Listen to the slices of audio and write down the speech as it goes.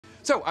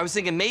So I was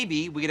thinking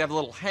maybe we could have a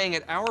little hang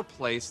at our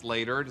place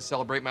later to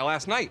celebrate my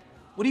last night.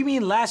 What do you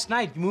mean last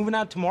night? You moving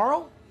out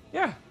tomorrow?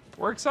 Yeah,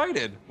 we're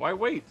excited. Why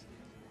wait?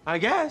 I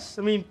guess.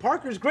 I mean,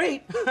 Parker's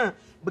great.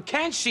 But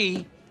can't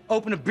she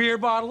open a beer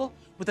bottle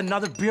with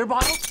another beer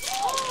bottle?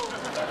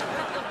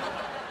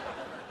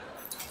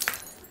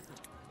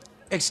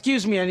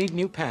 Excuse me, I need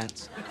new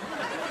pants.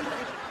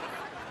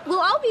 Well,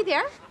 I'll be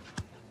there.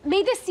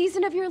 May this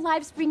season of your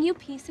lives bring you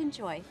peace and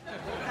joy.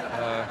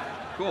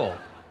 Cool.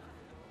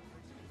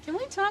 Can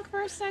we talk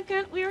for a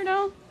second,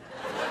 weirdo?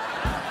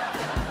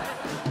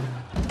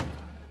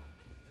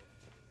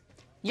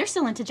 You're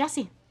still into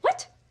Jessie.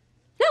 What?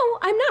 No,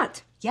 I'm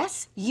not.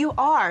 Yes, you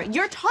are.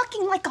 You're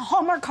talking like a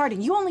Hallmark card,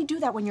 and you only do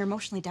that when you're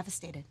emotionally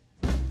devastated.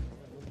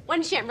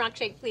 One shamrock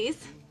shake,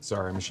 please.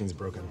 Sorry, machine's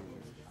broken.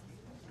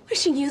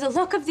 Wishing you the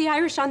luck of the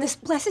Irish on this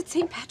blessed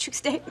St.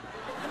 Patrick's Day.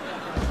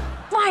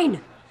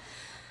 Fine.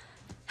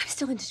 I'm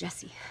still into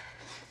Jesse.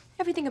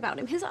 Everything about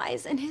him, his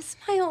eyes and his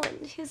smile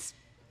and his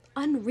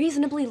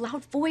unreasonably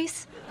loud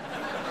voice.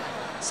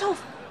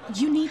 Soph,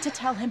 you need to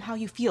tell him how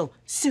you feel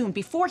soon,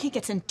 before he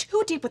gets in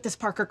too deep with this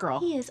Parker girl.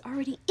 He is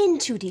already in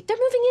too deep. They're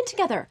moving in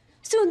together.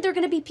 Soon they're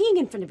gonna be peeing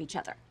in front of each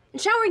other,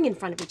 and showering in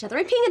front of each other,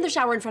 and peeing in the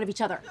shower in front of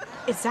each other.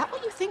 Is that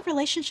what you think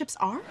relationships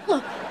are?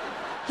 Look,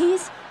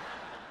 he's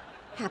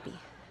happy,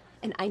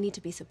 and I need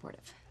to be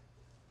supportive.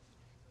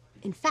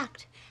 In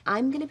fact,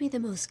 I'm gonna be the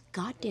most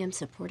goddamn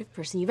supportive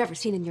person you've ever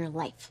seen in your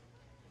life.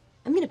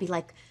 I'm gonna be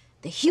like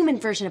the human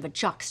version of a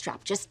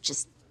jockstrap, just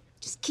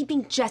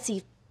keeping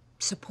Jessie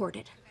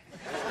supported.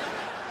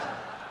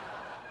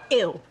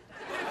 Ew.